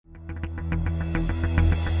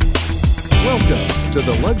Welcome to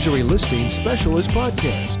the Luxury Listing Specialist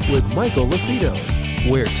Podcast with Michael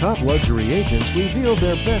LaFido, where top luxury agents reveal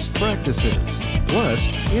their best practices, plus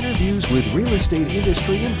interviews with real estate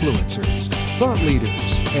industry influencers, thought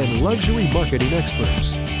leaders, and luxury marketing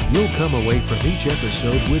experts. You'll come away from each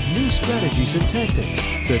episode with new strategies and tactics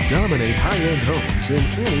to dominate high-end homes in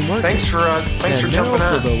any market. Thanks for jumping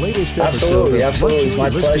on. For the latest episode Absolutely. It's my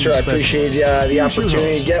pleasure. I appreciate the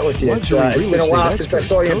opportunity to get with you. It's been a while since I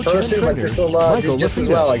saw you in person, but this will do just as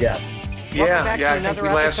well, I guess. Yeah. I think we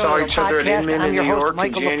last saw each other at Inman in New York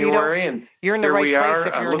in January, and here we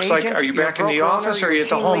are. Looks like, are you back in the office or are you at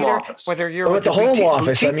the home office? I'm at the home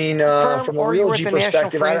office. I mean, from a Realty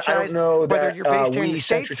perspective, I don't know that we,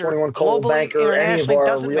 Century 21 Coldwell Banker, or any of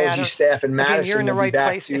our Realty staff in Madison will be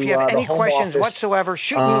back to the home office for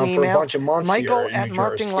a bunch of months here in New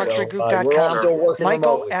Jersey. So we're all still working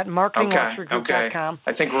remotely. Okay.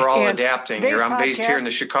 I think we're all adapting here. I'm based here in the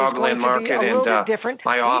Chicagoland market, and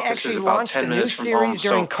my office is about 10 minutes from home,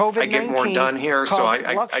 so I get more done here, so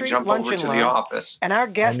I jump over to the office. And our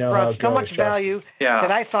guest brought so much value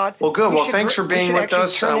that I thought. Well, good. Well, thanks for being with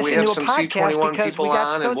us. We have some C21 people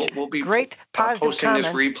on, and we'll be posting this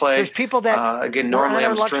replay. Again, normally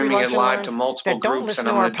I'm streaming it live to multiple groups, and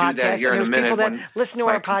I'm going to do that here in a minute when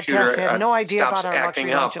my computer stops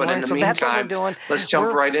acting up. But in the meantime, let's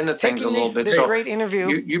jump right into things a little bit. So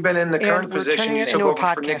you've been in the current position. You took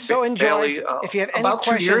over for Nick Bailey about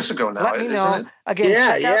 2 years ago now, isn't it?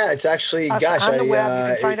 Yeah. It's actually, gosh, on the web,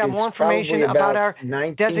 you can find out more information about our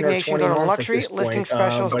 19 or 20 months at this point.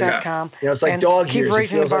 ListingSpecialist.com. It's like dog years. It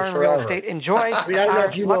feels like forever. Enjoy. I mean, I don't know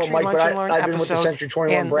if you know, Mike, but I've been with the Century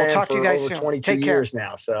 21 brand for over 22 years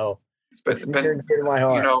now. So it's near and dear to my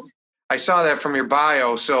heart. You know, I saw that from your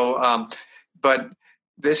bio. So, but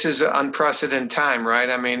this is an unprecedented time, right?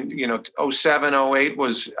 I mean, 07, 08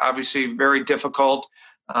 was obviously very difficult,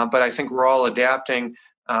 but I think we're all adapting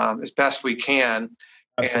as best we can.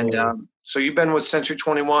 Absolutely. And so you've been with Century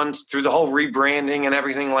 21 through the whole rebranding and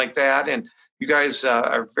everything like that. And you guys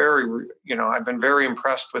are very, I've been very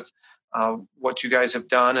impressed with what you guys have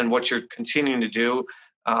done and what you're continuing to do.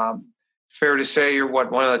 Fair to say you're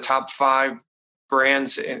one of the top 5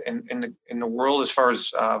 brands in the world as far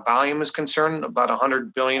as volume is concerned, about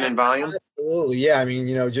 100 billion in volume. Absolutely. Yeah. I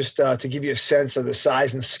mean, just to give you a sense of the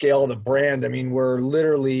size and scale of the brand, I mean, we're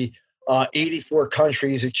literally 84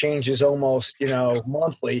 countries. It changes almost,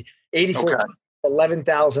 monthly. 84,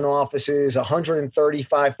 11,000 offices,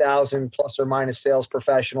 135,000 plus or minus sales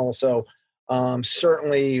professionals. So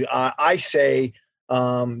certainly I say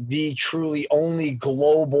the truly only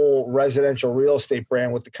global residential real estate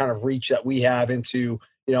brand with the kind of reach that we have into,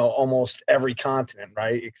 almost every continent,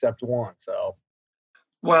 right? Except one. So,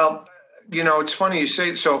 well, it's funny you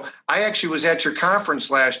say. So I actually was at your conference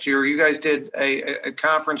last year. You guys did a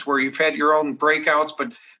conference where you've had your own breakouts,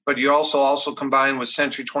 but you also combined with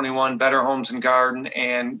Century 21, Better Homes and Garden,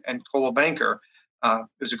 and Coldwell Banker. It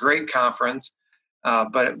was a great conference,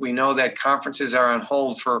 but we know that conferences are on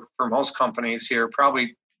hold for most companies here,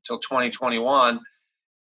 probably till 2021.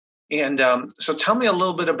 And so tell me a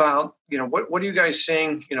little bit about, what are you guys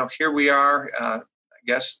seeing? Here we are, I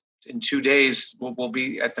guess in 2 days, we'll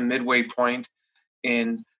be at the midway point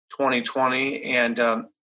in 2020. And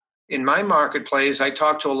in my marketplace, I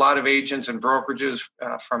talk to a lot of agents and brokerages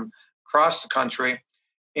from across the country,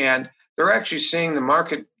 and they're actually seeing the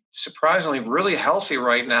market surprisingly really healthy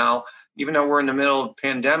right now, even though we're in the middle of a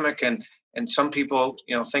pandemic, and some people,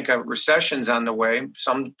 think a recession's on the way.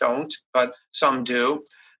 Some don't, but some do.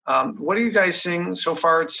 What are you guys seeing so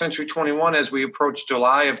far at Century 21 as we approach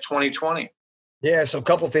July of 2020? Yeah, so a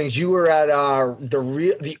couple of things. You were at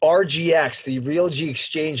the RGX, the Realty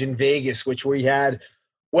Exchange in Vegas, which we had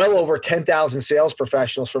well over 10,000 sales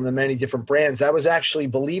professionals from the many different brands. That was actually,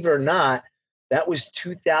 believe it or not, that was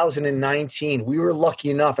 2019. We were lucky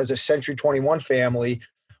enough as a Century 21 family,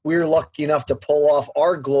 we were lucky enough to pull off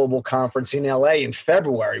our global conference in LA in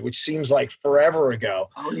February, which seems like forever ago.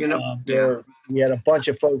 Oh, we had a bunch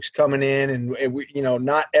of folks coming in, and we,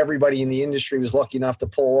 not everybody in the industry was lucky enough to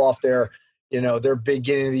pull off their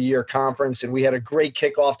beginning of the year conference. And we had a great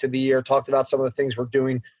kickoff to the year, talked about some of the things we're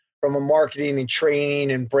doing from a marketing and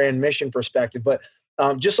training and brand mission perspective. But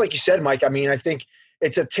just like you said, Mike, I mean, I think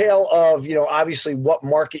it's a tale of, obviously what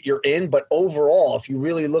market you're in, but overall, if you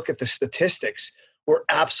really look at the statistics, we're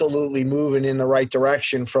absolutely moving in the right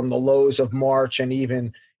direction from the lows of March and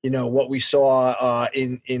even, what we saw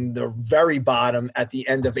in the very bottom at the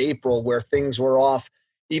end of April, where things were off,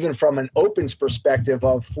 even from an opens perspective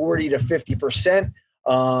of 40 to 50%.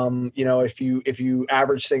 If you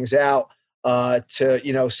average things out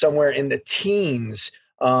to, somewhere in the teens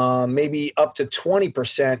maybe up to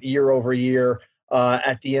 20% year over year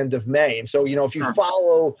at the end of May. And so, if you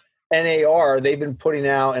follow NAR, they've been putting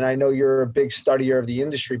out, and I know you're a big studier of the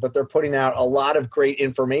industry, but they're putting out a lot of great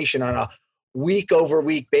information on a week over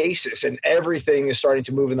week basis, and everything is starting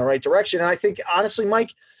to move in the right direction. And I think, honestly,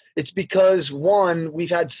 Mike, it's because, one, we've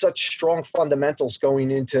had such strong fundamentals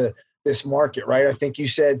going into this market, right? I think you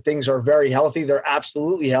said things are very healthy. They're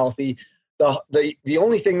absolutely healthy. The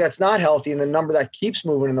only thing that's not healthy, and the number that keeps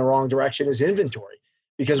moving in the wrong direction, is inventory,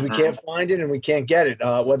 because we can't find it and we can't get it,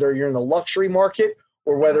 whether you're in the luxury market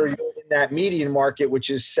or whether you're in that median market, which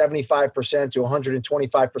is 75% to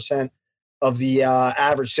 125% of the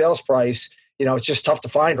average sales price. It's just tough to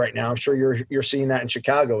find right now. I'm sure you're seeing that in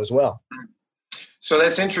Chicago as well. So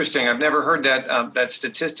that's interesting. I've never heard that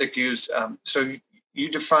statistic used. So you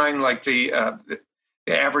define like the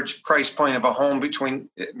average price point of a home between,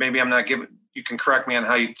 maybe I'm not giving, you can correct me on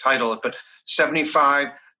how you title it, but 75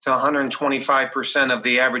 to 125% of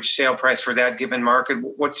the average sale price for that given market.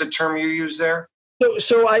 What's the term you use there?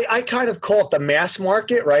 So I kind of call it the mass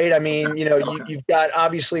market, right? I mean, you've got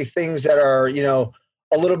obviously things that are,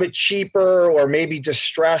 a little bit cheaper or maybe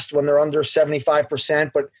distressed when they're under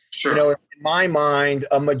 75%. But, in my mind,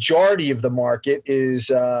 a majority of the market is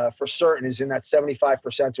for certain is in that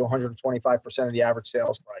 75% to 125% of the average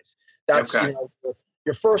sales price. That's,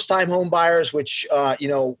 your first time home buyers, which,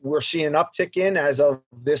 we're seeing an uptick in as of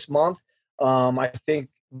this month. I think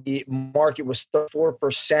the market was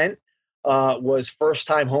 34%. Was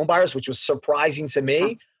first-time home buyers, which was surprising to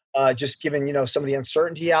me, just given, some of the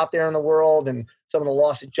uncertainty out there in the world and some of the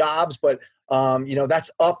loss of jobs. But,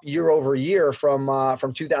 that's up year over year from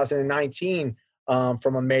 2019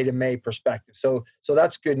 from a May to May perspective. So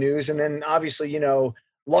that's good news. And then obviously,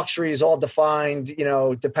 luxury is all defined,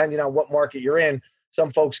 depending on what market you're in.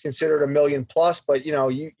 Some folks consider it $1 million plus, but,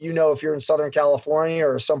 if you're in Southern California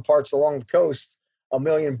or some parts along the coast, $1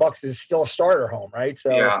 million is still a starter home, right?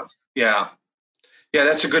 So Yeah,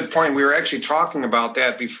 that's a good point. We were actually talking about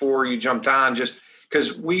that before you jumped on, just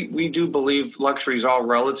because we do believe luxury is all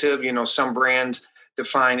relative. Some brands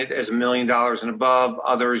define it as $1 million and above,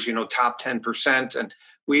 others, top 10%. And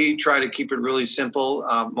we try to keep it really simple.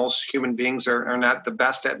 Most human beings are not the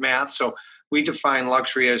best at math. So we define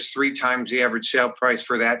luxury as 3 times the average sale price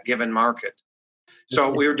for that given market. So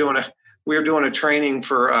we were doing a training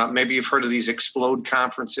for, maybe you've heard of these Explode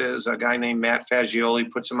conferences. A guy named Matt Fagioli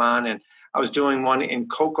puts them on. And I was doing one in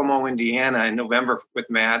Kokomo, Indiana in November with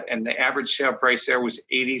Matt. And the average sale price there was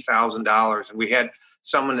 $80,000. And we had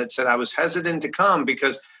someone that said, I was hesitant to come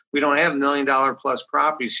because we don't have $1 million plus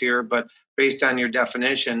properties here. But based on your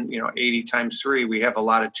definition, 80 times 3, we have a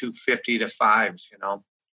lot of 250 to 5s,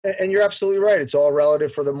 And you're absolutely right. It's all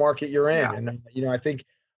relative for the market you're in. Yeah. And,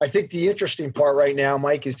 I think the interesting part right now,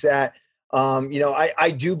 Mike, is that,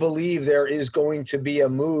 I do believe there is going to be a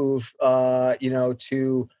move,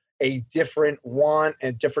 to a different want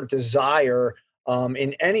and different desire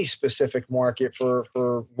in any specific market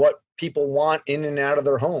for what people want in and out of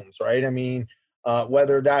their homes, right? I mean,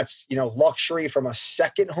 whether that's, luxury from a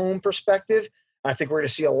second home perspective. I think we're going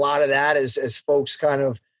to see a lot of that as folks kind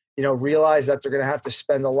of, realize that they're going to have to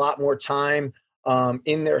spend a lot more time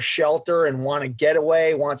in their shelter and want to get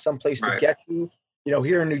away, want someplace to get to.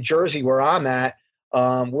 Here in New Jersey, where I'm at,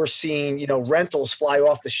 we're seeing, rentals fly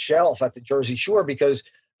off the shelf at the Jersey Shore because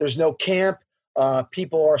there's no camp.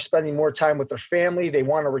 People are spending more time with their family. They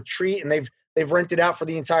want to retreat, and they've rented out for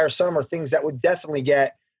the entire summer, things that would definitely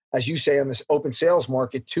get, as you say, on this open sales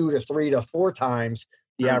market, 2 to 3 to 4 times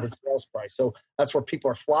the average sales price. So that's where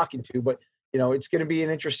people are flocking to. But, it's going to be an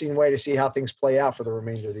interesting way to see how things play out for the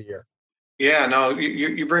remainder of the year. Yeah, no,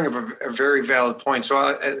 you bring up a very valid point.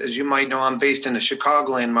 So as you might know, I'm based in the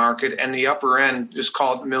Chicagoland market, and the upper end, just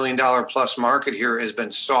called $1 million plus market here, has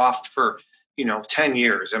been soft for, 10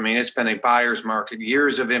 years. I mean, it's been a buyer's market,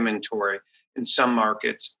 years of inventory in some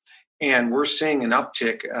markets. And we're seeing an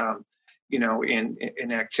uptick,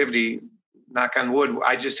 in activity. Knock on wood.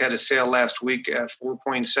 I just had a sale last week at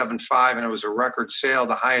 4.75, and it was a record sale,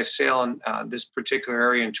 the highest sale in this particular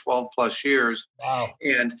area in 12 plus years. Wow.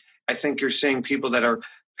 And I think you're seeing people that are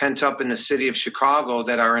pent up in the city of Chicago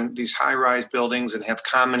that are in these high-rise buildings and have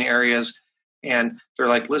common areas. And they're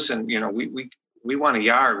like, listen, we want a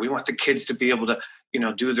yard. We want the kids to be able to,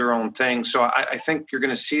 do their own thing. So I think you're going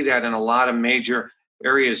to see that in a lot of major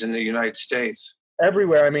areas in the United States.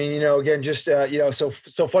 Everywhere. I mean, again, just,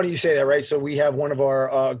 so funny you say that, right? So we have one of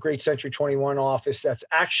our great Century 21 office that's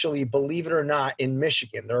actually, believe it or not, in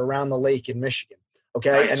Michigan. They're around the lake in Michigan.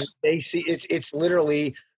 Okay. Nice. And they see it's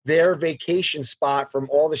literally their vacation spot from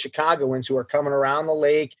all the Chicagoans who are coming around the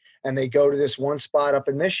lake, and they go to this one spot up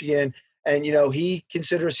in Michigan. And, he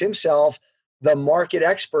considers himself the market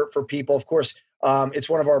expert for people. Of course, it's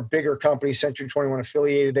one of our bigger companies, Century 21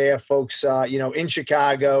 affiliated. They have folks, in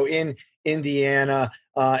Chicago, in Indiana,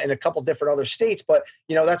 and a couple different other states. But,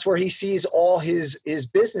 that's where he sees all his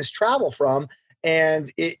business travel from.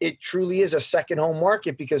 And it truly is a second home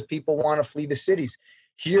market because people want to flee the cities.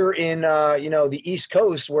 Here in, the East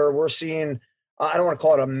Coast, where we're seeing, I don't want to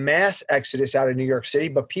call it a mass exodus out of New York City,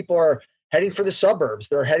 but people are heading for the suburbs.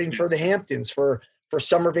 They're heading for the Hamptons, for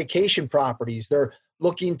summer vacation properties. They're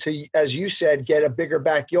looking to, as you said, get a bigger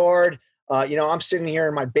backyard. I'm sitting here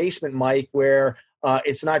in my basement, Mike, where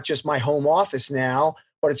it's not just my home office now,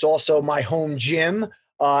 but it's also my home gym.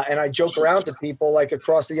 And I joke around to people, like,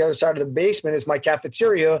 across the other side of the basement is my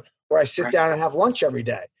cafeteria where I sit down and have lunch every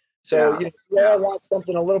day. So, we all want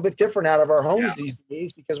something a little bit different out of our homes these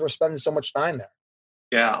days because we're spending so much time there.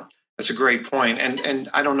 Yeah, that's a great point. And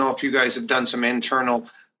I don't know if you guys have done some internal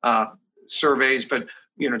surveys, but,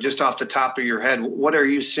 just off the top of your head, what are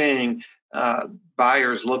you seeing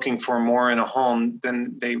buyers looking for more in a home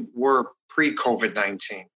than they were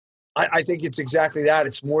pre-COVID-19? I think it's exactly that.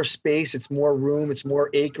 It's more space, it's more room, it's more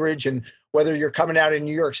acreage. And whether you're coming out of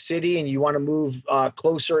New York City and you want to move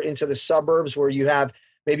closer into the suburbs where you have,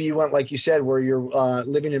 maybe you went, like you said, where you're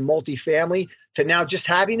living in multifamily, to now just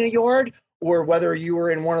having a yard, or whether you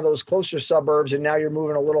were in one of those closer suburbs and now you're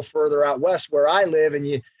moving a little further out west where I live and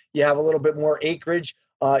you have a little bit more acreage.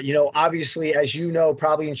 Obviously, as you know,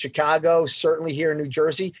 probably in Chicago, certainly here in New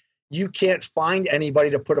Jersey, you can't find anybody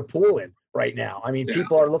to put a pool in right now. I mean,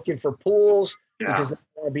 people are looking for pools because they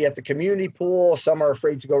want to be at the community pool. Some are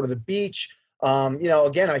afraid to go to the beach.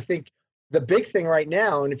 Again, I think the big thing right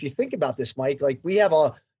now, and if you think about this, Mike, like, we have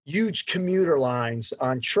a huge commuter lines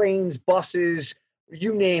on trains, buses,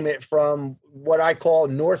 you name it, from what I call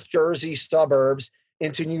North Jersey suburbs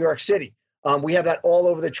into New York City. We have that all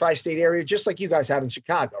over the tri-state area, just like you guys have in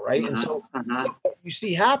Chicago, right? And so what you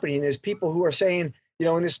see happening is people who are saying,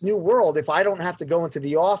 in this new world, if I don't have to go into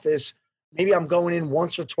the office, maybe I'm going in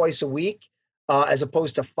once or twice a week, as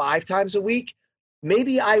opposed to 5 times a week.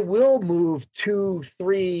 Maybe I will move 2,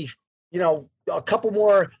 3, a couple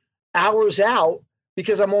more hours out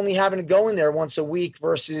because I'm only having to go in there once a week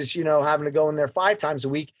versus, having to go in there 5 times a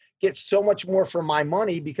week. Get so much more for my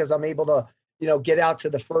money because I'm able to, get out to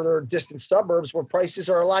the further distant suburbs where prices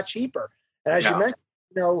are a lot cheaper. And as you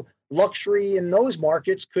mentioned, luxury in those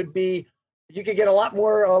markets could be, you could get a lot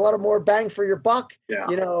more bang for your buck,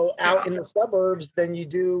 out in the suburbs than you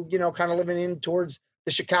do, kind of living in towards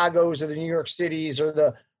the Chicagos or the New York Cities or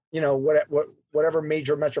the, whatever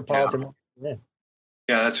major metropolitan. Yeah,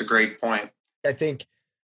 that's a great point. I think,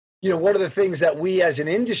 one of the things that we as an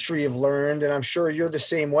industry have learned, and I'm sure you're the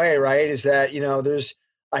same way, right, is that, there's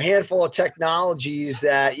a handful of technologies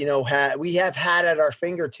that, we have had at our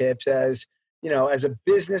fingertips as, as a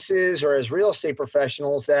businesses or as real estate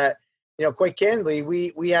professionals that, quite candidly,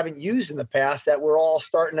 we haven't used in the past, that we're all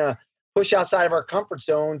starting to push outside of our comfort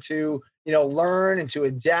zone to, learn and to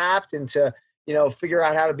adapt and to, figure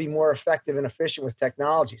out how to be more effective and efficient with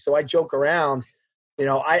technology. So I joke around,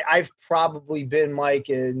 I've probably been, Mike,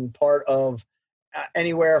 in part of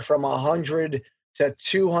anywhere from 100 to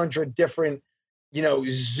 200 different,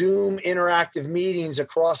 Zoom interactive meetings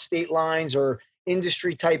across state lines or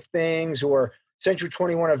industry type things or Century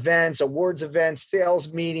 21 events, awards events,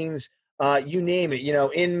 sales meetings, you name it,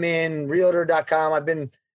 Inman, Realtor.com. I've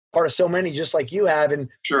been part of so many just like you have. And,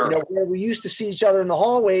 where we used to see each other in the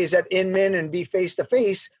hallways at Inman and be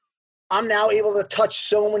face-to-face, I'm now able to touch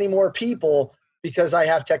so many more people because I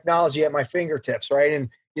have technology at my fingertips, right? And,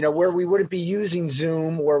 where we wouldn't be using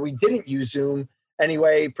Zoom, or we didn't use Zoom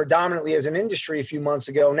anyway, predominantly as an industry a few months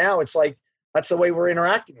ago, now it's like, that's the way we're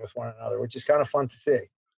interacting with one another, which is kind of fun to see.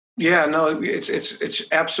 Yeah, no, it's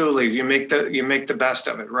absolutely, you make the best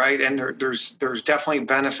of it, right? And there's definitely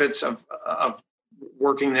benefits of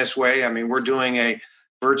working this way. I mean, we're doing a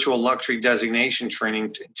virtual luxury designation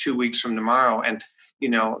training 2 weeks from tomorrow, and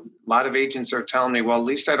a lot of agents are telling me, well, at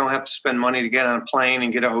least I don't have to spend money to get on a plane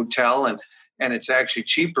and get a hotel, and it's actually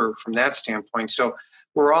cheaper from that standpoint. So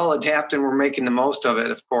we're all adapting, we're making the most of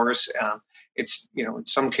it. Of course, it's in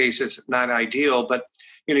some cases not ideal, but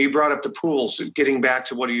you brought up the pools. Getting back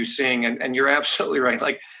to what are you seeing, and you're absolutely right.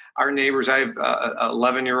 Like our neighbors, I have a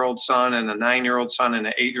 11-year-old son and a 9-year-old son and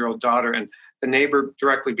an 8-year-old daughter, and the neighbor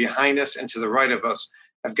directly behind us and to the right of us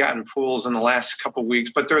have gotten pools in the last couple of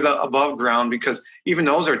weeks, but they're the above ground because even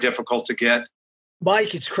those are difficult to get.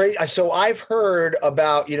 Mike, it's crazy. So I've heard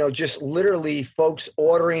about, just literally folks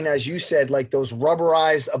ordering, as you said, like those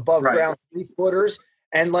rubberized above ground 3-footers,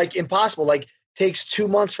 and like impossible. Like takes 2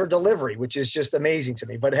 months for delivery, which is just amazing to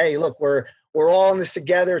me. But hey, look, we're all in this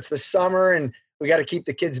together. It's the summer, and we got to keep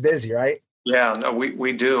the kids busy, right? Yeah, no,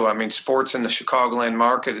 we do. I mean, sports in the Chicagoland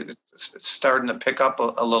market is starting to pick up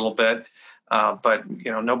a little bit, but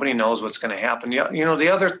nobody knows what's going to happen. The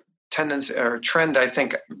other tendency or trend I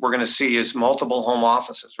think we're going to see is multiple home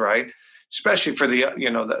offices, right? Especially for the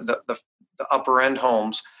upper end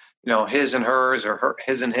homes, his and hers or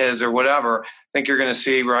his and his or whatever. I think you're going to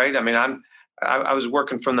see, right? I mean, I was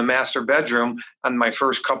working from the master bedroom on my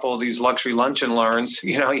first couple of these luxury lunch and learns.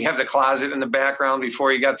 You have the closet in the background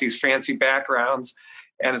before you got these fancy backgrounds.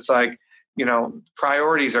 And it's like,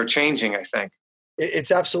 priorities are changing, I think.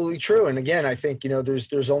 It's absolutely true. And again, I think,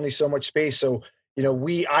 there's only so much space. So,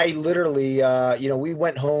 I literally, we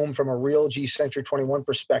went home from a real G Century 21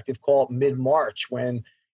 perspective called mid-March when,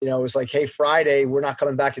 it was like, hey, Friday, we're not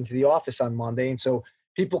coming back into the office on Monday. And so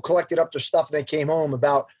people collected up their stuff and they came home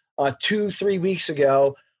about 2-3 weeks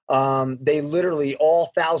ago. They literally,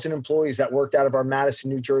 all 1,000 employees that worked out of our Madison,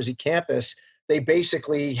 New Jersey campus, they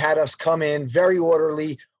basically had us come in very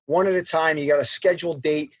orderly, one at a time. You got a scheduled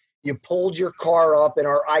date. You pulled your car up, and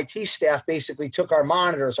our IT staff basically took our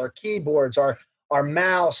monitors, our keyboards, our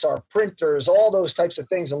mouse, our printers, all those types of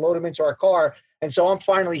things, and load them into our car. And so I'm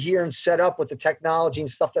finally here and set up with the technology and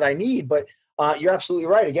stuff that I need. But you're absolutely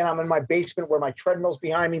right. Again, I'm in my basement where my treadmill's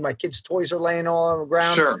behind me. My kids' toys are laying all on the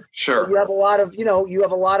ground. Sure. You have a lot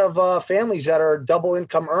of, families that are double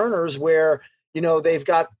income earners where, they've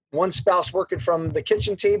got one spouse working from the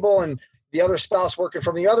kitchen table and the other spouse working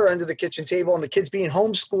from the other end of the kitchen table, and the kids being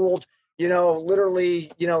homeschooled,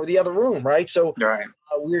 literally, the other room. Right. So right.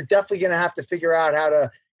 We're definitely going to have to figure out how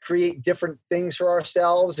to create different things for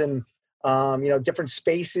ourselves and, different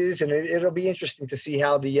spaces. And it'll be interesting to see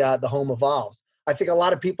how the home evolves. I think a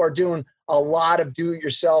lot of people are doing a lot of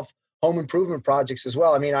do-it-yourself home improvement projects as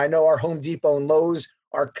well. I mean, I know our Home Depot and Lowe's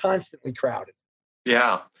are constantly crowded.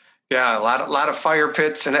 Yeah. A lot of fire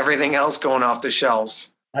pits and everything else going off the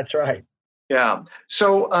shelves. That's right. Yeah.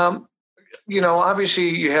 So, obviously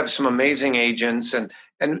you have some amazing agents and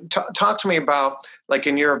talk to me about, like,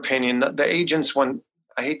 in your opinion, the agents, when,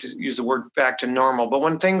 I hate to use the word back to normal, but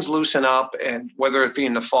when things loosen up, and whether it be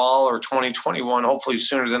in the fall or 2021, hopefully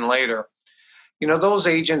sooner than later, those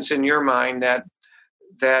agents in your mind that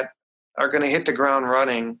are going to hit the ground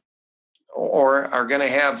running or are going to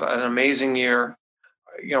have an amazing year,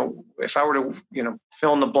 if I were to,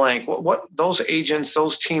 fill in the blank, what those agents,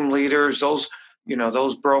 those team leaders, those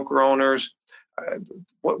broker owners,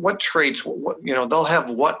 what traits, they'll have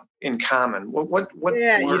what in common? What?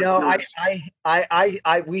 Yeah,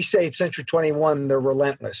 we say at Century 21, they're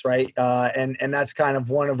relentless, right? And that's kind of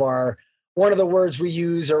one of the words we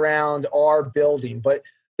use around our building. But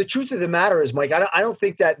the truth of the matter is, Mike, I don't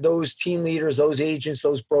think that those team leaders, those agents,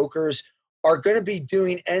 those brokers are going to be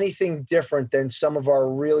doing anything different than some of our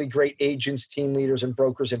really great agents, team leaders, and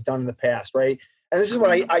brokers have done in the past, right? And this is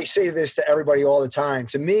what I say this to everybody all the time.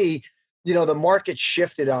 To me, the market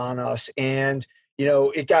shifted on us, and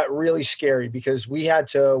it got really scary because we had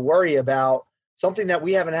to worry about something that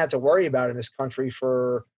we haven't had to worry about in this country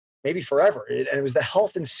for maybe forever. And it was the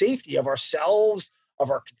health and safety of ourselves,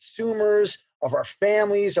 of our consumers, of our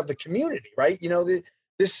families, of the community, right?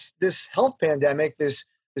 This health pandemic, this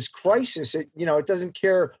crisis, it doesn't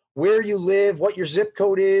care where you live, what your zip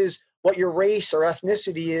code is, what your race or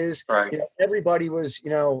ethnicity is. Right. Everybody was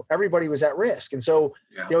at risk. And so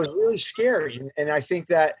it was really scary. And I think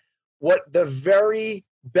that what the very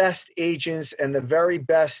best agents and the very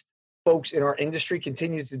best folks in our industry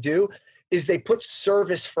continue to do is they put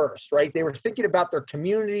service first, right? They were thinking about their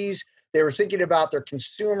communities. They were thinking about their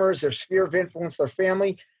consumers, their sphere of influence, their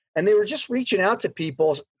family. And they were just reaching out to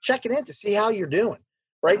people, checking in to see how you're doing,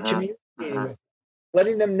 right? Communicating,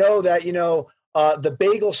 letting them know that, the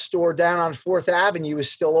bagel store down on 4th Avenue is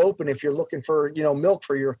still open if you're looking for, milk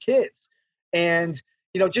for your kids. And,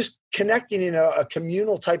 just connecting in a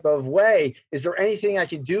communal type of way. Is there anything I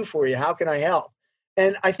can do for you? How can I help?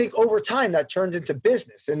 And I think over time that turns into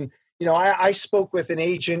business. And, I spoke with an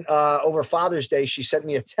agent over Father's Day. She sent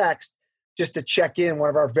me a text just to check in. One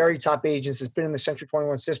of our very top agents has been in the Century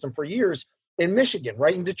 21 system for years in Michigan,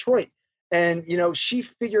 right in Detroit. And, she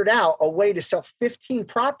figured out a way to sell 15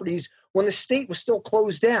 properties when the state was still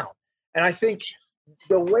closed down. And I think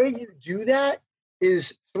the way you do that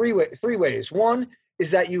is three ways. One is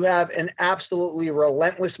that you have an absolutely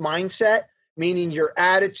relentless mindset, meaning your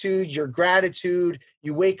attitude, your gratitude.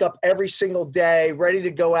 You wake up every single day ready to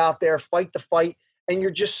go out there, fight the fight, and you're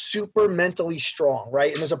just super mentally strong,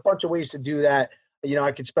 right? And there's a bunch of ways to do that.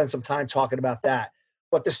 I could spend some time talking about that.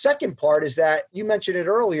 But the second part is that you mentioned it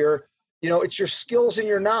earlier, it's your skills and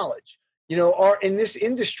your knowledge. in this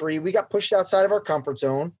industry, we got pushed outside of our comfort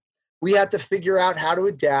zone. We had to figure out how to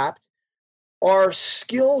adapt. Our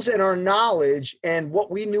skills and our knowledge and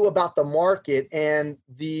what we knew about the market and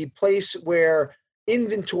the place where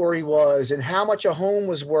inventory was and how much a home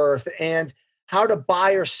was worth and how to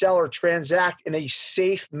buy or sell or transact in a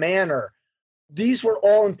safe manner. These were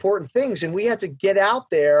all important things. And we had to get out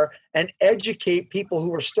there and educate people who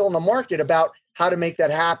were still in the market about how to make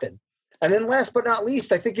that happen. And then last but not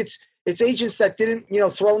least, I think it's agents that didn't,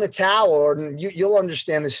 throw in the towel, or you'll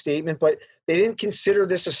understand this statement, but they didn't consider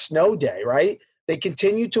this a snow day, right? They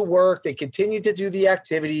continued to work. They continued to do the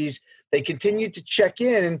activities. They continued to check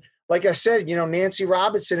in. And like I said, Nancy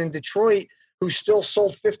Robinson in Detroit, who still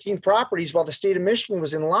sold 15 properties while the state of Michigan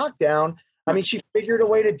was in lockdown. I mean, she figured a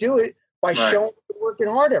way to do it by showing working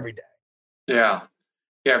hard every day. Yeah.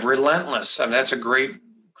 Yeah. Relentless. I mean, that's a great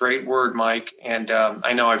word, Mike. And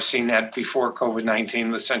I know I've seen that before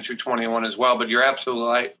COVID-19 with Century 21 as well, but you're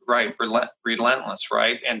absolutely right. Relentless,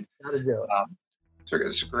 right? And how to do it.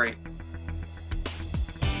 It's great.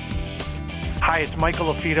 Hi, it's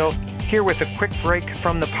Michael LaFido here with a quick break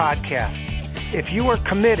from the podcast. If you are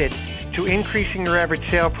committed to increasing your average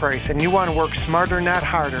sale price and you want to work smarter, not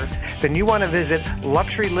harder, then you want to visit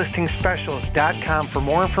LuxuryListingSpecialist.com for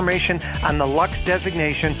more information on the Lux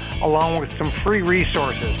designation along with some free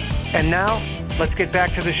resources. And now, let's get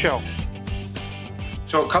back to the show.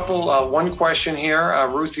 So one question here.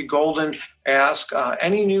 Ruthie Golden asked,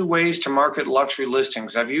 any new ways to market luxury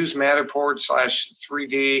listings? I've used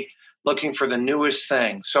Matterport/3D looking for the newest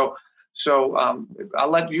thing. So I'll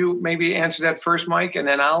let you maybe answer that first, Mike, and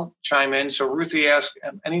then I'll chime in. So Ruthie asked,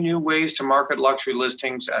 any new ways to market luxury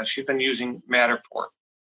listings? She's been using Matterport.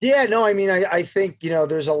 Yeah, no, I mean, I think,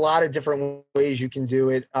 there's a lot of different ways you can do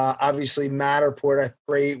it. Obviously, Matterport,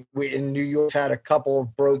 great. We in New York had a couple of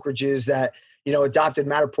brokerages that, adopted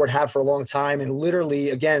Matterport, had for a long time. And literally,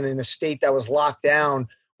 again, in a state that was locked down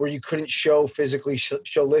where you couldn't physically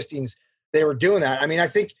show listings, they were doing that. I mean, I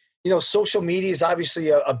think, social media is obviously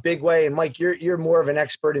a big way. And Mike, you're more of an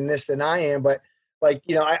expert in this than I am. But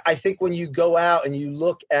I think when you go out and you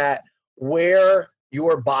look at where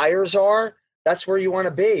your buyers are, that's where you want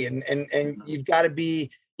to be. And you've got to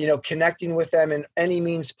be, connecting with them in any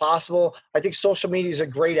means possible. I think social media is a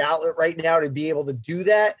great outlet right now to be able to do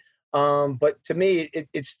that. But to me,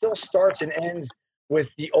 it still starts and ends with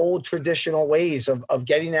the old traditional ways of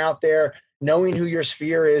getting out there, knowing who your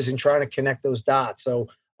sphere is and trying to connect those dots. So,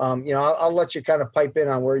 I'll let you kind of pipe in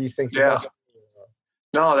on where you think. Yeah.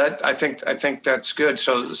 No, I think that's good.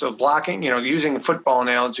 So blocking, using a football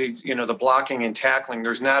analogy, the blocking and tackling,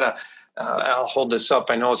 there's not I'll hold this up.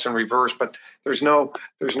 I know it's in reverse, but there's no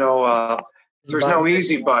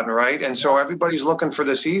easy button, right? And so everybody's looking for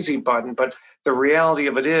this easy button, but the reality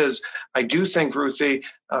of it is, I do think, Ruthie,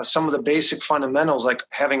 some of the basic fundamentals, like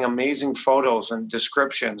having amazing photos and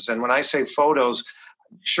descriptions. And when I say photos,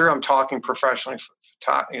 sure, I'm talking a professional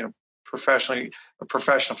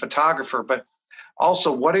photographer, but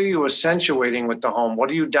also, what are you accentuating with the home? What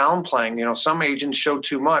are you downplaying? Some agents show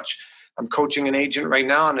too much. I'm coaching an agent right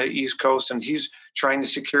now on the East Coast, and he's trying to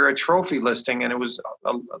secure a trophy listing, and it was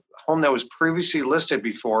a home that was previously listed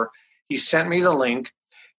before. He sent me the link,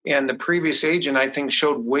 and the previous agent, I think,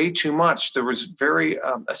 showed way too much. There was very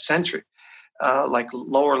eccentric, like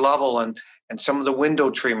lower level and some of the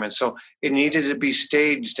window treatment. So it needed to be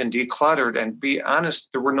staged and decluttered. And be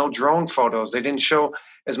honest, there were no drone photos. They didn't show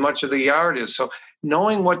as much of the yard is. So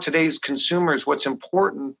knowing what today's consumers, what's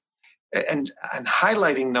important, and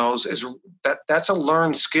highlighting those that's a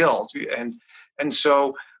learned skill. And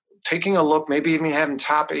so taking a look, maybe even having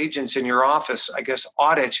top agents in your office, I guess,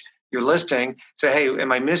 audit your listing, say, hey,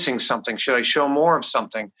 am I missing something? Should I show more of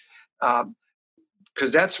something?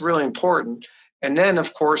 Because that's really important. And then,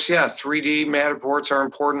 of course, 3D Matterports are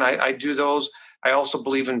important. I do those. I also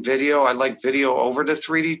believe in video. I like video over the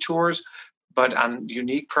 3D tours, but on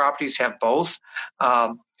unique properties have both.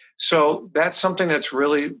 So that's something that's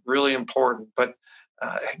really, really important. But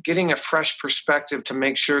getting a fresh perspective to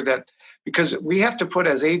make sure that, because we have to put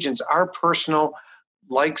as agents our personal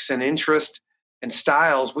likes and interest and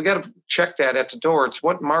styles, we got to check that at the door. It's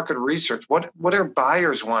what market research, what are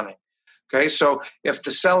buyers wanting? Okay, so if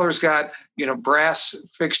the seller's got, brass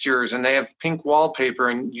fixtures and they have pink wallpaper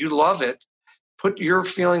and you love it, put your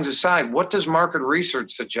feelings aside. What does market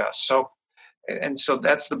research suggest? So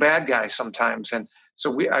that's the bad guy sometimes. And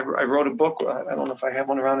so I wrote a book, I don't know if I have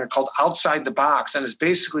one around there, called Outside the Box. And it's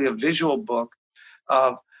basically a visual book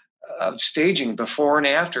of staging before and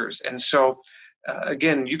afters. And so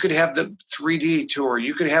again, you could have the 3D tour.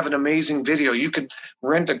 You could have an amazing video. You could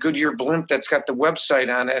rent a Goodyear blimp that's got the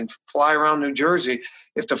website on it and fly around New Jersey.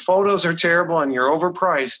 If the photos are terrible and you're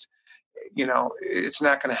overpriced, it's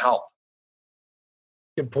not going to help.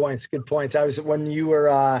 Good points. Good points. When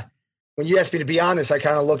you asked me to be on this, I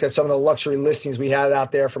kind of looked at some of the luxury listings we had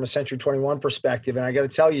out there from a Century 21 perspective. And I got to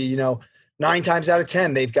tell you, 9 times out of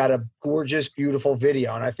 10, they've got a gorgeous, beautiful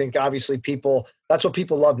video. And I think obviously that's what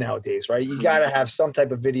people love nowadays, right? You got to have some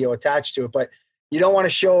type of video attached to it, but you don't want to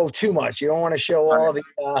show too much. You don't want to show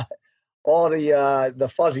all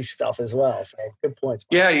the fuzzy stuff as well. So good points.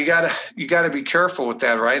 Yeah, you gotta be careful with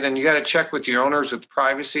that, right? And you got to check with your owners with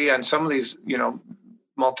privacy on some of these,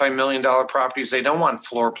 multi-million-dollar properties. They don't want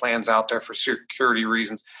floor plans out there for security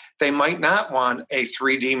reasons. They might not want a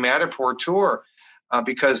 3D Matterport tour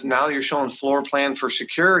because now you're showing floor plan for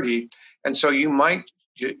security, and so you might,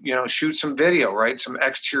 shoot some video, right? Some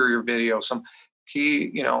exterior video, some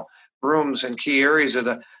key, rooms and key areas of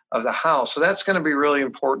the house. So that's going to be really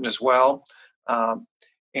important as well.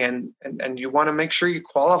 And you want to make sure you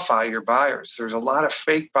qualify your buyers. There's a lot of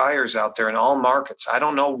fake buyers out there in all markets. I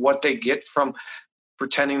don't know what they get from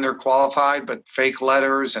pretending they're qualified, but fake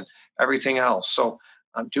letters and everything else. So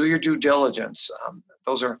do your due diligence.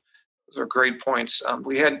 Those are great points.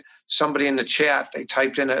 We had somebody in the chat, they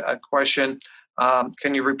typed in a question.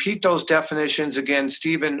 Can you repeat those definitions again?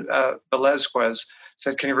 Stephen Velazquez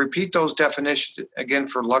said, can you repeat those definitions again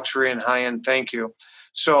for luxury and high-end? Thank you.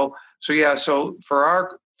 So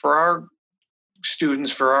for our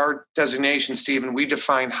students, for our designation, Stephen, we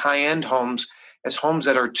define high-end homes as homes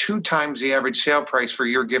that are 2 times the average sale price for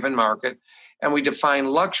your given market. And we define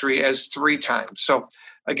luxury as 3 times. So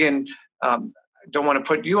again, I don't want to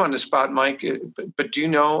put you on the spot, Mike, but do you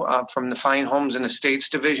know from the Fine Homes and Estates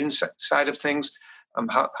division side of things,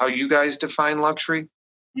 how you guys define luxury?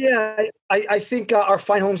 Yeah, I think our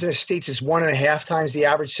Fine Homes and Estates is 1.5 times the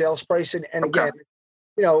average sales price. And Okay.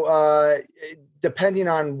 Again, depending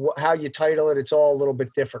on how you title it, it's all a little bit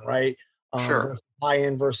different, right? Sure.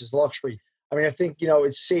 High-end versus luxury. I mean, I think,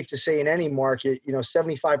 it's safe to say in any market,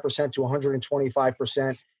 75% to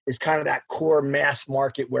 125% is kind of that core mass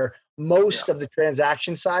market where most of the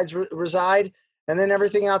transaction sides reside. And then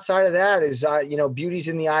everything outside of that is, beauty's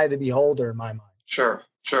in the eye of the beholder in my mind. Sure.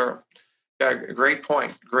 Yeah, great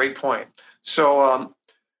point. So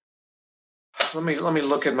let me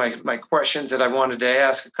look at my questions that I wanted to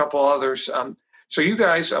ask, a couple others. So you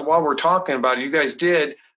guys, while we're talking about it, you guys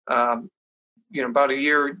did, about a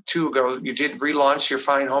year or 2 ago, you did relaunch your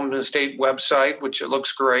Fine Home and Estate website, which it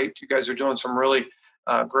looks great. You guys are doing some really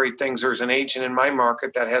great things. There's an agent in my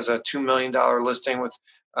market that has a $2 million listing with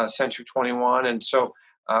Century 21. And so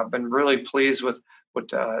I've been really pleased with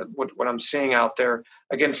what I'm seeing out there.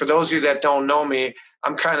 Again, for those of you that don't know me,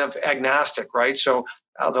 I'm kind of agnostic, right? So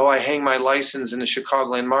although I hang my license in the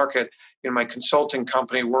Chicagoland market, my consulting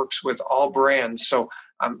company works with all brands. So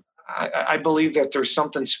I believe that there's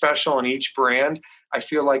something special in each brand. I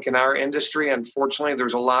feel like in our industry, unfortunately,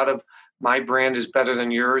 there's a lot of my brand is better than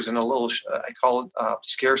yours and a little, I call it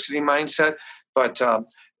scarcity mindset. But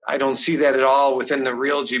I don't see that at all within the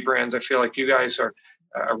Realgy brands. I feel like you guys are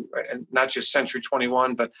not just Century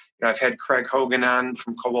 21, but I've had Craig Hogan on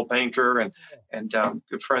from Coldwell Banker and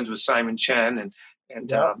good friends with Simon Chen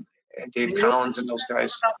and Dave Collins and those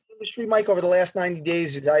guys. Industry, Mike, over the last 90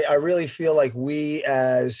 days, is I really feel like we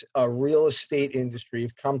as a real estate industry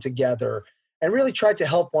have come together and really tried to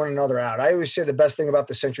help one another out. I always say the best thing about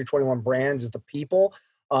the Century 21 brands is the people.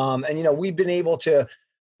 And we've been able to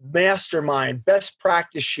mastermind, best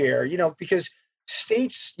practice share, because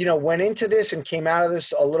states, went into this and came out of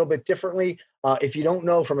this a little bit differently. If you don't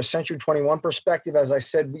know, from a Century 21 perspective, as I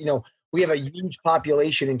said, we have a huge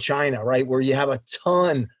population in China, right, where you have a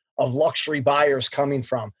ton of luxury buyers coming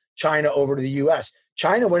from China over to the U.S.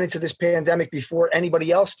 China went into this pandemic before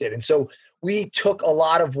anybody else did. And so we took a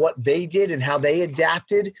lot of what they did and how they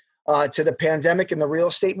adapted to the pandemic in the real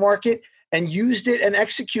estate market and used it and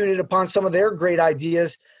executed upon some of their great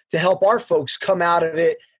ideas to help our folks come out of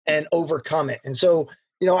it and overcome it. And so,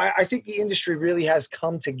 I think the industry really has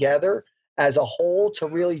come together as a whole to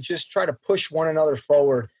really just try to push one another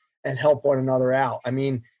forward and help one another out. I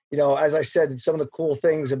mean, as I said, some of the cool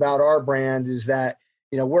things about our brand is that,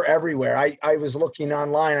 we're everywhere. I was looking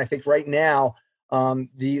online. I think right now,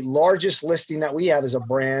 the largest listing that we have as a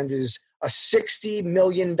brand is a $60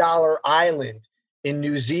 million island in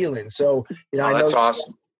New Zealand. So, I know that's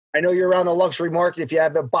awesome. I know you're around the luxury market. If you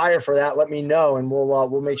have a buyer for that, let me know, and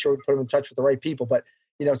we'll make sure we put them in touch with the right people. But,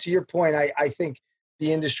 to your point, I think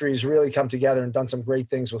the industry has really come together and done some great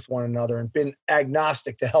things with one another and been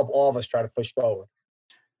agnostic to help all of us try to push forward.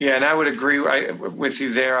 Yeah, and I would agree with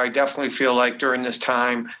you there. I definitely feel like during this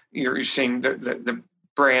time, you're seeing the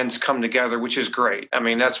brands come together, which is great. I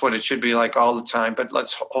mean, that's what it should be like all the time. But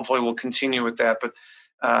hopefully we'll continue with that. But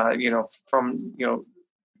from your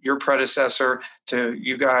predecessor to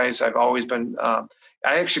you guys, I've always been. I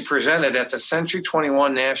actually presented at the Century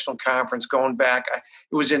 21 National Conference going back.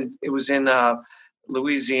 It was in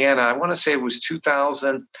Louisiana. I want to say it was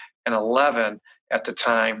 2011 at the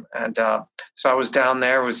time, and so I was down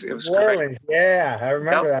there. It was great. Yeah, I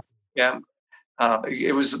remember that. Yeah,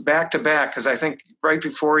 it was back to back because I think right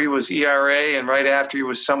before you was ERA and right after you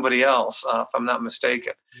was somebody else, if I'm not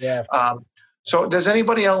mistaken. Yeah. So does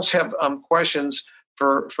anybody else have questions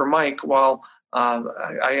for Mike while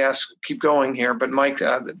I keep going here? But Mike,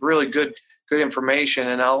 really good information,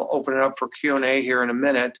 and I'll open it up for Q&A here in a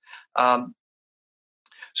minute.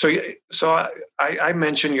 So I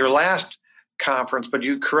mentioned your last conference, but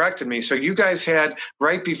you corrected me. So you guys had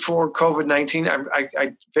right before COVID-19.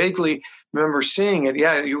 I vaguely remember seeing it.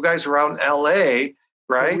 Yeah, you guys were out in LA,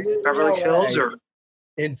 right? Beverly Hills, or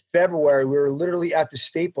in February. We were literally at the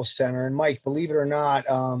Staples Center. And Mike, believe it or not,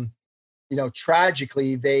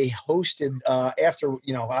 tragically they hosted after.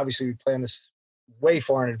 Obviously we planned this way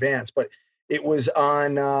far in advance, but it was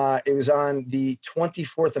on the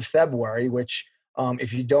 24th of February, which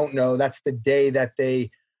if you don't know, that's the day that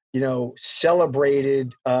they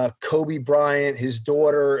celebrated Kobe Bryant, his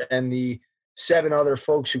daughter, and the 7 other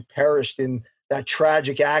folks who perished in that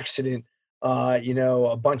tragic accident,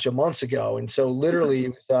 a bunch of months ago. And so literally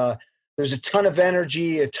it was, there's a ton of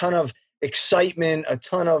energy, a ton of excitement, a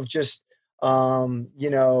ton of just, kind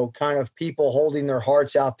of people holding their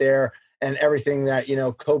hearts out there, and everything that,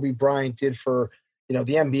 Kobe Bryant did for, the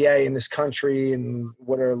NBA in this country, and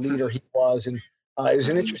what a leader he was. And it was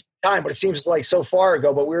an interesting time, but it seems like so far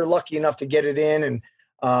ago, but we were lucky enough to get it in and,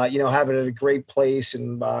 have it at a great place,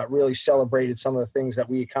 and really celebrated some of the things that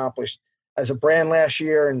we accomplished as a brand last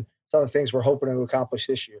year, and some of the things we're hoping to accomplish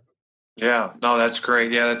this year. Yeah, no, that's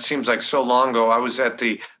great. Yeah, that seems like so long ago. I was at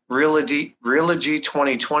the Realogy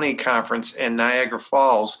 2020 conference in Niagara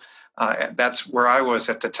Falls. That's where I was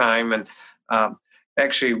at the time. And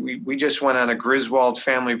actually, we just went on a Griswold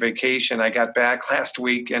family vacation. I got back last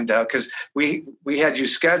week, and because we had you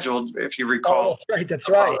scheduled, if you recall. Oh, that's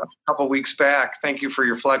right. A couple weeks back. Thank you for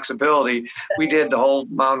your flexibility. We did the whole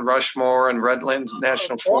Mount Rushmore and Redlands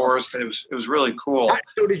National Forest. It was really cool.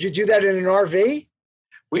 So did you do that in an RV?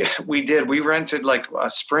 We did. We rented like a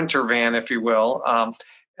Sprinter van, if you will.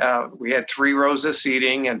 We had 3 rows of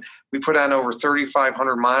seating, and we put on over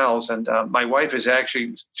 3,500 miles. And my wife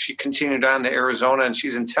she continued on to Arizona, and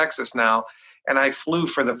she's in Texas now. And I flew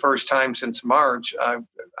for the first time since March out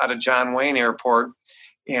of John Wayne Airport.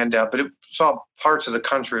 And but it saw parts of the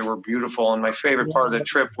country were beautiful. And my favorite part of the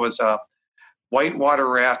trip was whitewater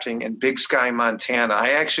rafting in Big Sky, Montana.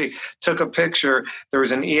 I actually took a picture. There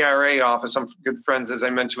was an ERA office. I'm good friends, as I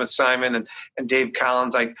mentioned, with Simon and Dave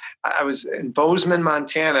Collins. I was in Bozeman,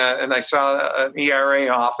 Montana, and I saw an ERA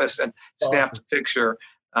office and snapped a picture.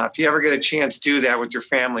 If you ever get a chance, do that with your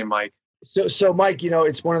family, Mike. So Mike,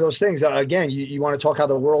 it's one of those things. Again, you want to talk how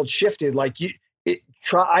the world shifted. I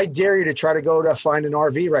dare you to try to go to find an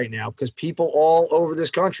RV right now, because people all over this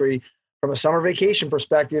country, from a summer vacation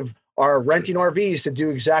perspective, are renting RVs to do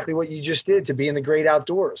exactly what you just did, to be in the great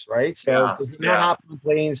outdoors, right? So they're not hopping on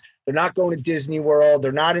planes, they're not going to Disney World,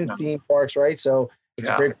 they're not in theme parks, right? So it's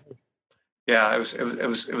a great. Yeah, it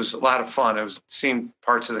was a lot of fun. It was seeing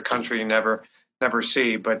parts of the country you never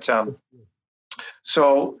see. But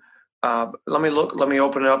so let me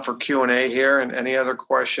open it up for Q&A here, and any other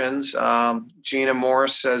questions. Gina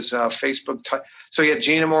Morris says Facebook. So yeah,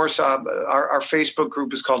 Gina Morris, our Facebook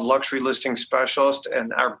group is called Luxury Listing Specialist,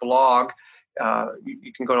 and our blog,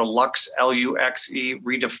 you can go to Lux, L-U-X-E,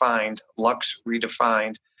 Redefined, Lux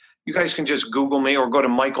Redefined. You guys can just Google me, or go to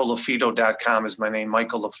michaellafito.com is my name,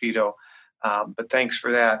 Michael LaFito. But thanks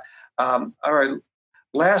for that. All right,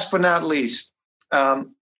 last but not least,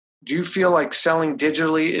 do you feel like selling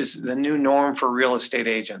digitally is the new norm for real estate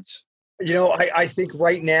agents? I think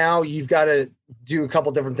right now you've got to do a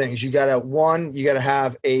couple different things. You got to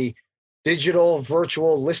have a digital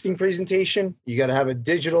virtual listing presentation. You got to have a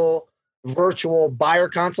digital virtual buyer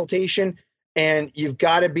consultation, and you've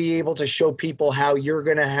got to be able to show people how you're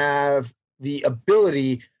going to have the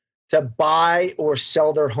ability to buy or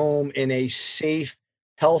sell their home in a safe,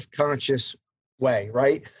 health conscious way,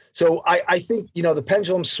 right? So I think, the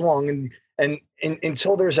pendulum swung, and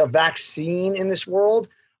until there's a vaccine in this world,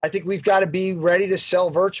 I think we've got to be ready to sell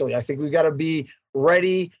virtually. I think we've got to be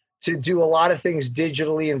ready to do a lot of things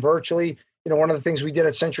digitally and virtually. One of the things we did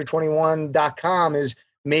at century21.com is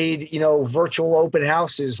made, virtual open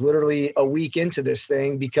houses literally a week into this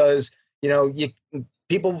thing because,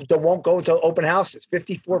 people that won't go to open houses.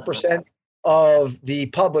 54% of the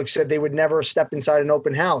public said they would never step inside an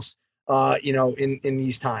open house, in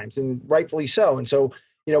these times, and rightfully so. And so,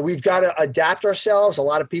 we've got to adapt ourselves. A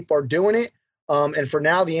lot of people are doing it. And for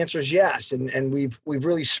now, the answer is yes. And we've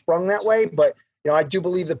really sprung that way. But, I do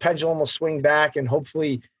believe the pendulum will swing back, and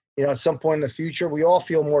hopefully, at some point in the future, we all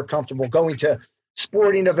feel more comfortable going to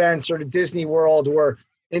sporting events or to Disney World or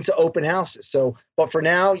into open houses. So, but for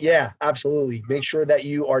now, yeah, absolutely. Make sure that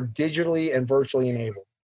you are digitally and virtually enabled.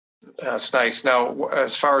 That's nice. Now,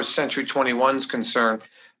 as far as Century 21 is concerned,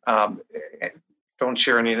 don't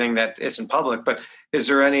share anything that isn't public, but is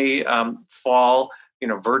there any fall,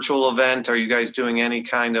 virtual event? Are you guys doing any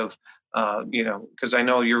kind of, because I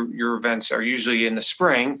know your events are usually in the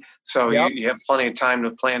spring, so Yep. you have plenty of time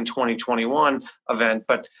to plan 2021 event,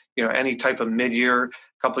 but, any type of mid-year. A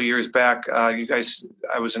couple of years back, I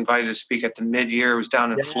was invited to speak at the mid-year. It was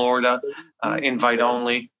down in Yes. Florida, invite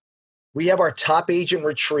only. We have our top agent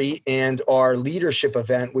retreat and our leadership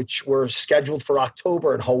event, which were scheduled for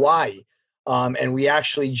October in Hawaii. And we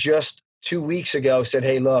actually just 2 weeks ago said,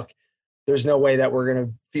 hey, look, there's no way that we're going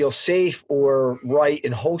to feel safe or right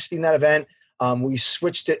in hosting that event. We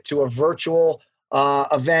switched it to a virtual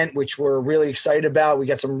event, which we're really excited about. We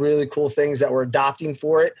got some really cool things that we're adopting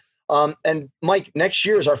for it. And Mike, next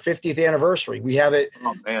year is our 50th anniversary. We have it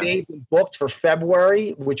saved and booked for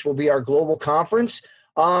February, which will be our global conference.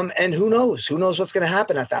 And who knows what's going to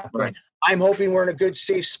happen at that point. Right. I'm hoping we're in a good,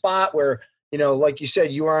 safe spot where, like you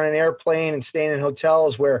said, you are on an airplane and staying in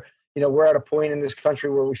hotels where, we're at a point in this country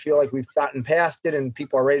where we feel like we've gotten past it and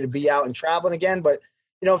people are ready to be out and traveling again. But,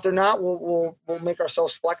 if they're not, we'll make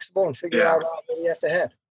ourselves flexible and figure out where we have to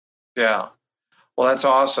head. Yeah. Well, that's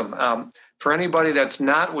awesome. For anybody that's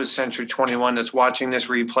not with Century 21 that's watching this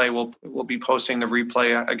replay, we'll be posting the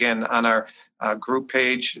replay again on our group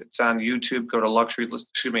page. It's on YouTube. Go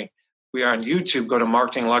to we are on YouTube. Go to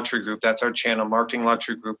Marketing Luxury Group. That's our channel, Marketing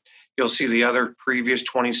Luxury Group. You'll see the other previous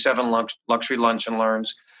 27 luxury lunch and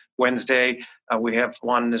learns. Wednesday, we have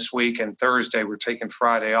one this week, and Thursday we're taking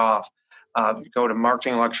Friday off. Go to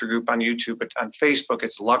Marketing Luxury Group on YouTube, but on Facebook,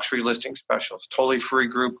 it's Luxury Listing Specials. Totally free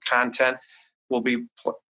group content. We'll be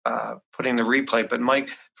putting the replay. But Mike,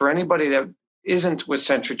 for anybody that isn't with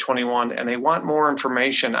Century 21 and they want more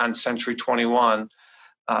information on Century 21,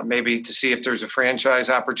 maybe to see if there's a franchise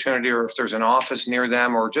opportunity or if there's an office near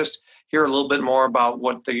them, or just hear a little bit more about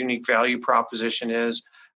what the unique value proposition is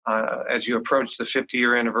as you approach the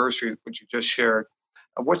 50-year anniversary, which you just shared.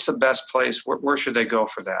 What's the best place? Where should they go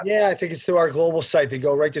for that? Yeah, I think it's through our global site. They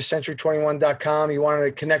go right to century21.com. You want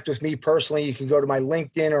to connect with me personally, you can go to my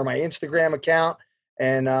LinkedIn or my Instagram account,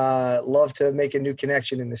 and love to make a new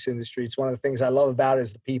connection in this industry. It's one of the things I love about it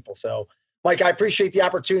is the people. So, Mike, I appreciate the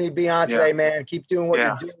opportunity to be on today, man. Keep doing what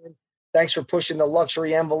you're doing. Thanks for pushing the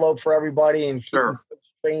luxury envelope for everybody and keeping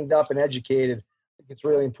trained up and educated. I think it's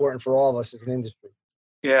really important for all of us as an industry.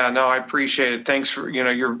 Yeah, no, I appreciate it. Thanks for,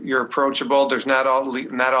 you're approachable. There's not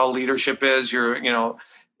all leadership is. You're,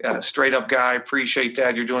 a straight up guy. Appreciate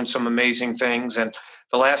that. You're doing some amazing things. And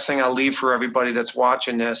the last thing I'll leave for everybody that's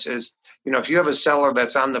watching this is, if you have a seller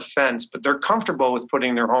that's on the fence, but they're comfortable with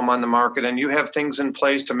putting their home on the market, and you have things in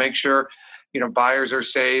place to make sure, buyers are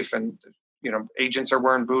safe and, agents are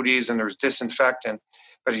wearing booties and there's disinfectant,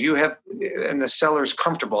 but and the seller's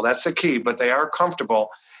comfortable. That's the key, but they are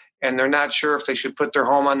comfortable. And they're not sure if they should put their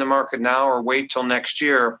home on the market now or wait till next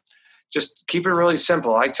year. Just keep it really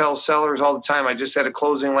simple. I tell sellers all the time, I just had a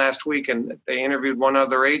closing last week and they interviewed one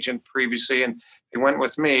other agent previously and they went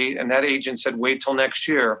with me, and that agent said, wait till next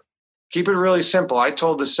year. Keep it really simple. I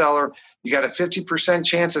told the seller, you got a 50%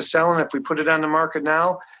 chance of selling if we put it on the market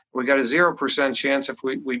now. We got a 0% chance if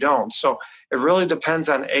we don't. So it really depends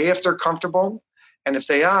on if they're comfortable, and if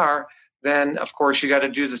they are, then of course you got to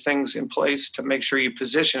do the things in place to make sure you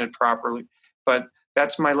position it properly. But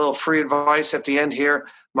that's my little free advice at the end here.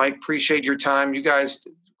 Mike, appreciate your time. You guys,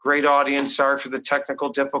 great audience. Sorry for the technical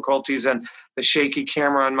difficulties and the shaky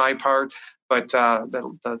camera on my part. But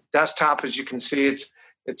the desktop, as you can see,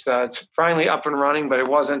 it's finally up and running, but it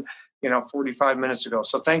wasn't, 45 minutes ago.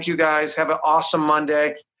 So thank you guys. Have an awesome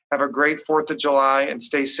Monday. Have a great 4th of July and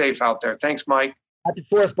stay safe out there. Thanks, Mike. Happy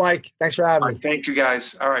 4th, Mike. Thanks for having me. Thank you,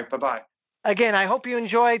 guys. All right. Bye-bye. Again, I hope you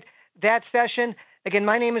enjoyed that session. Again,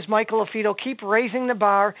 my name is Michael LaFido. Keep raising the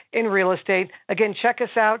bar in real estate. Again, check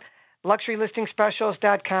us out,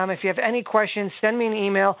 luxurylistingspecialist.com. If you have any questions, send me an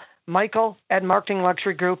email, Michael@Marketing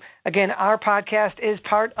Luxury Group. Again, our podcast is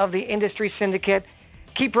part of the Industry Syndicate.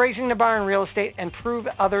 Keep raising the bar in real estate and prove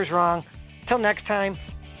others wrong. Till next time,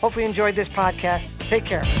 Hopefully you enjoyed this podcast. Take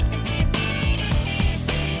care.